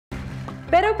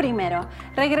Pero primero,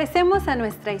 regresemos a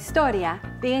nuestra historia,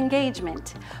 The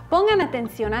Engagement. Pongan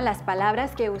atención a las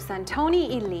palabras que usan Tony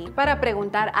y Lee para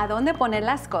preguntar a dónde poner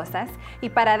las cosas y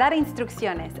para dar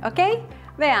instrucciones, ¿ok?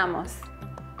 Veamos.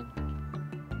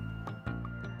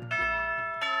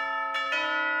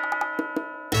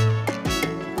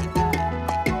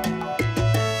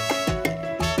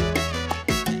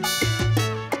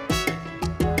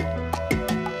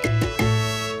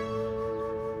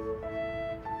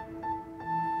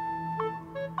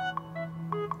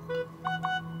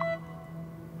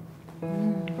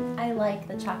 I like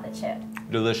the chocolate chip.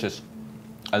 Delicious.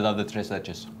 I love the tres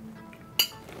leches.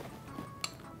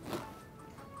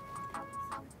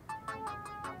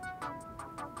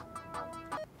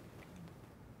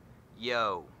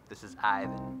 Yo, this is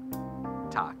Ivan.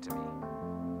 Talk to me.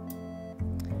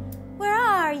 Where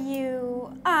are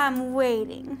you? I'm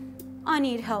waiting. I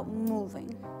need help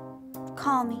moving.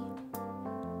 Call me.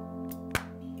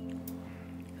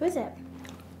 Who is it?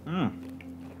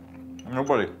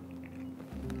 Nobody.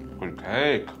 Good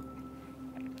cake.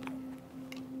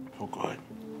 So good.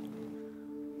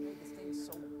 This thing's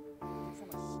so much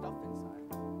stuff inside.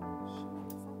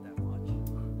 It's not that much.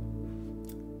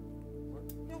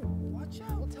 Yo, watch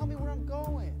out. Well, tell me where I'm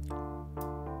going. All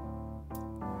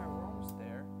right, we're almost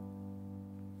there.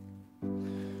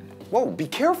 Whoa, be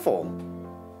careful.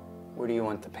 Where do you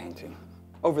want the painting?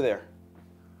 Over there.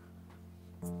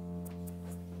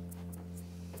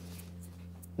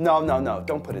 No,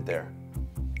 don't put it there.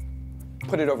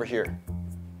 Put it over here.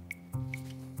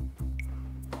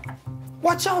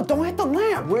 Watch out, don't hit the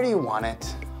lamp. Where do you want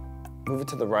it? Move it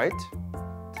to the right?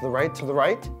 To the right, to the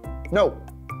right? No.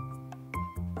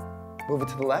 Move it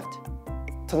to the left?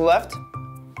 To the left?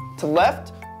 To the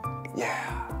left?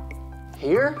 Yeah.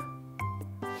 Here?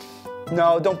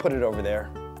 No, don't put it over there.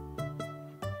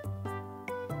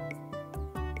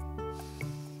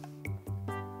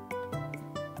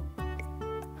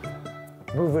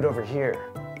 Move it over here.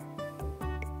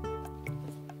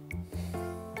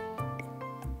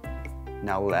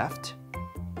 Now left,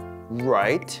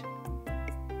 right,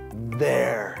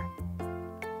 there.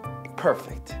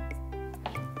 Perfect.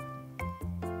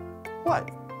 What?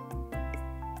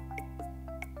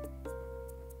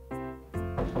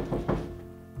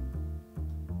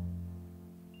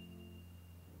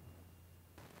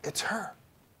 It's her.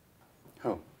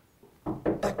 Who?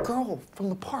 That girl from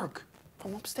the park.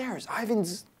 From upstairs,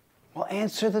 Ivan's... Well,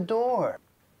 answer the door.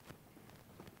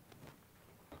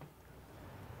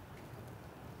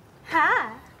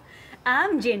 Hi,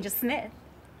 I'm Ginger Smith.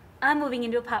 I'm moving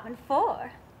into apartment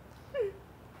 4.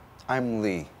 I'm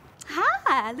Lee.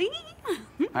 Hi, Lee.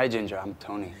 Hi, Ginger, I'm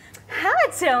Tony. Hi,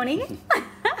 Tony.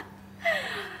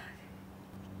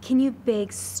 Can you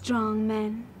big, strong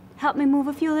men help me move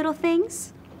a few little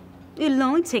things? It'll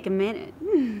only take a minute.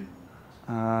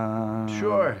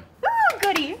 Sure. Oh,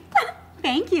 goody.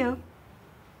 Thank you.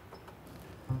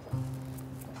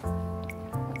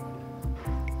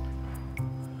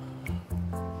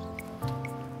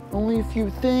 Only a few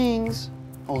things.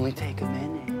 Only take a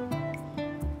minute.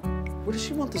 Where does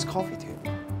she want this coffee table?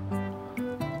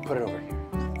 Put it over here.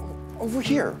 No, over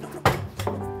here. No.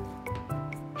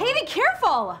 Hey, be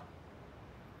careful.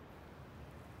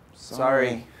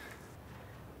 Sorry.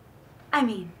 I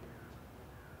mean,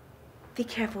 be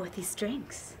careful with these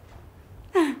drinks.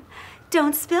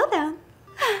 Don't spill them.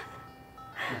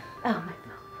 Oh, my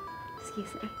phone.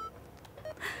 Excuse me.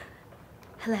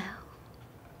 Hello.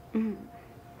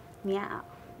 Meow.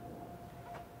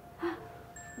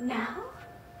 Now?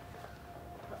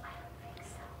 Well, I don't think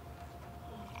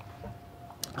so.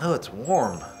 Oh, it's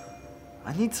warm.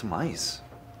 I need some ice.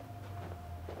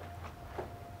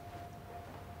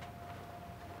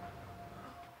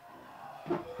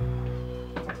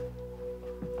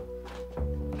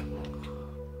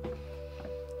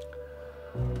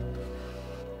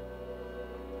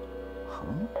 Huh?